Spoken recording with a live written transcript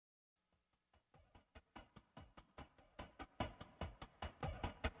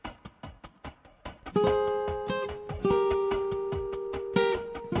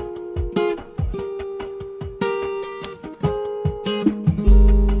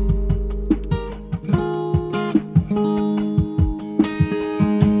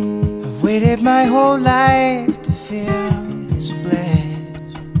waited my whole life to feel this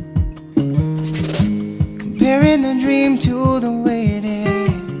bliss, comparing the dream to the way it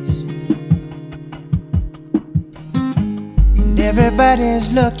is. And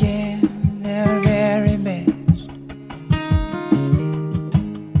everybody's looking their very best,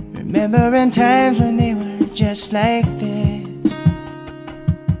 remembering times when they were just like this.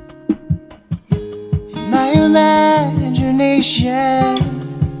 In my imagination,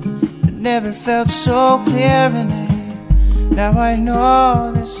 it never felt so clear, and now I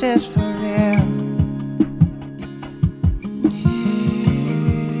know this is for real. Yeah.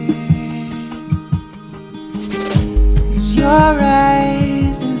 'Cause your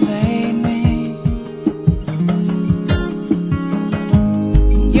eyes invade me,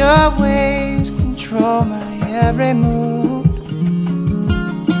 your ways control my every move.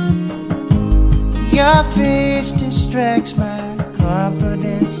 Your face distracts my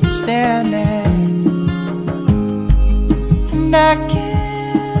confidence in standing, and I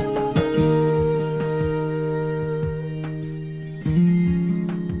can't move.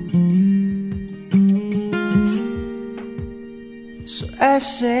 So I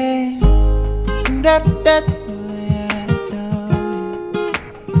say, da da da da da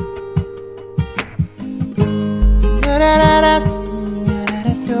da da.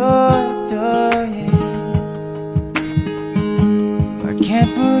 I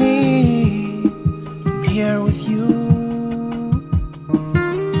can't believe I'm here with you,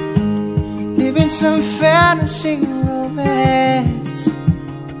 living some fantasy romance.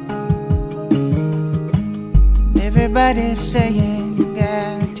 And everybody's saying you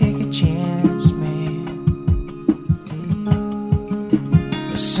gotta take a chance, man,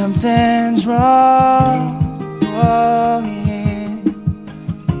 but something's wrong. Oh yeah,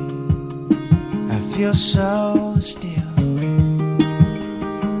 I feel so still,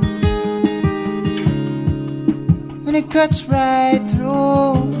 and it cuts right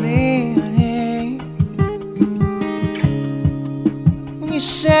through me, honey, when you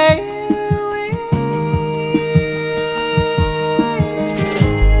say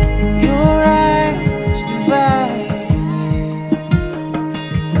your eyes divide me,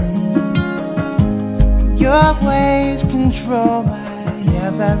 your ways control my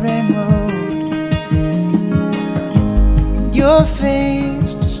every mood. Your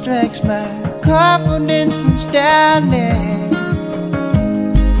face distracts my confidence in standing,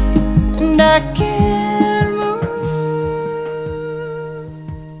 and I can't move.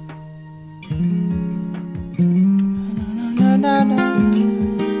 No, no, no, no.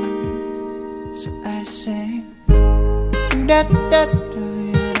 So I say, da da da da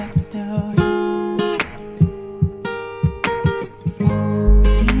da da da.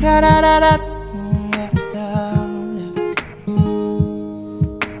 Da, da, da, da,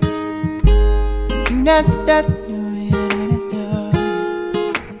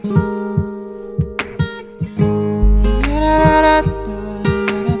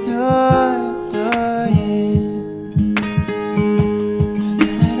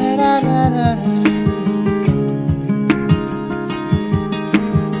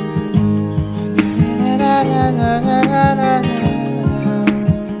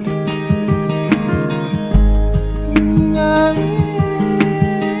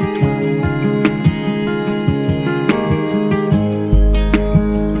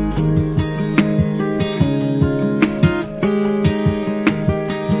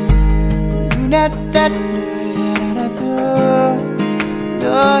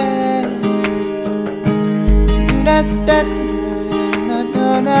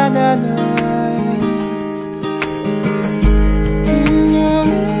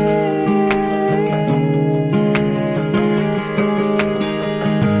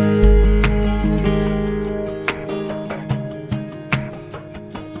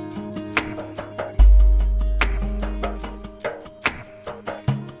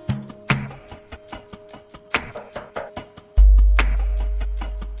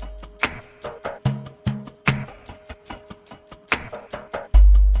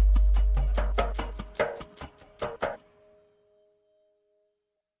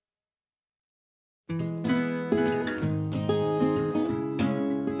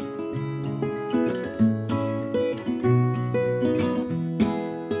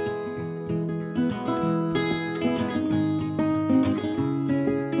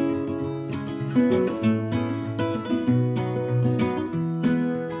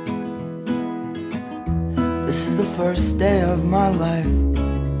 This is the first day of my life.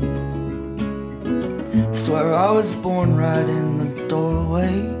 Swear I was born right in the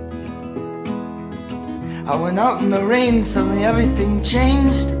doorway. I went out in the rain, suddenly everything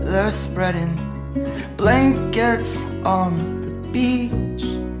changed. They're spreading blankets on the beach.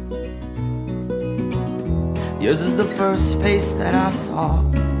 Yours is the first face that I saw.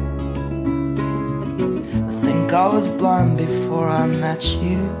 I think I was blind before I met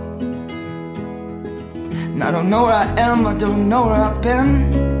you. And I don't know where I am, I don't know where I've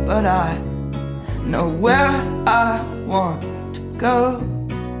been, but I know where I want to go.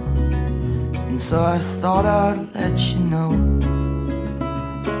 And so I thought I'd let you know.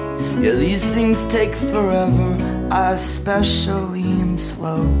 Yeah, these things take forever, I especially am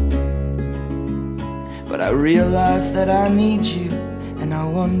slow. But I realized that I need you, and I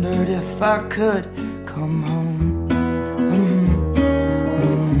wondered if I could come home.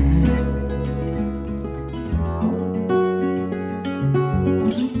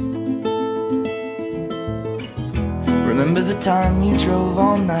 Remember the time you drove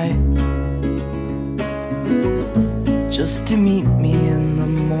all night just to meet me in the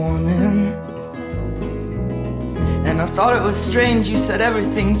morning? And I thought it was strange, you said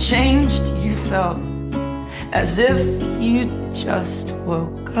everything changed. You felt as if you just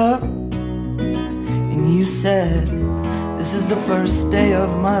woke up. And you said, this is the first day of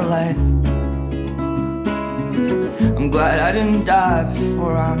my life. I'm glad I didn't die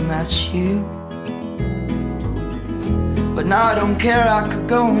before I met you. But now I don't care, I could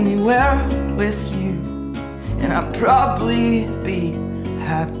go anywhere with you, and I'd probably be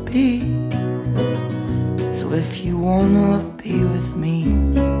happy. So if you wanna be with me,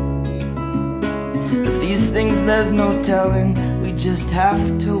 if these things there's no telling, we just have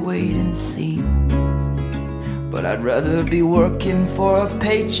to wait and see. But I'd rather be working for a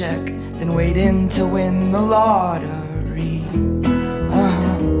paycheck than waiting to win the lottery.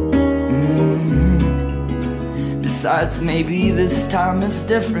 Besides, maybe this time it's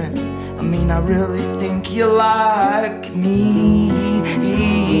different. I mean, I really think you like me.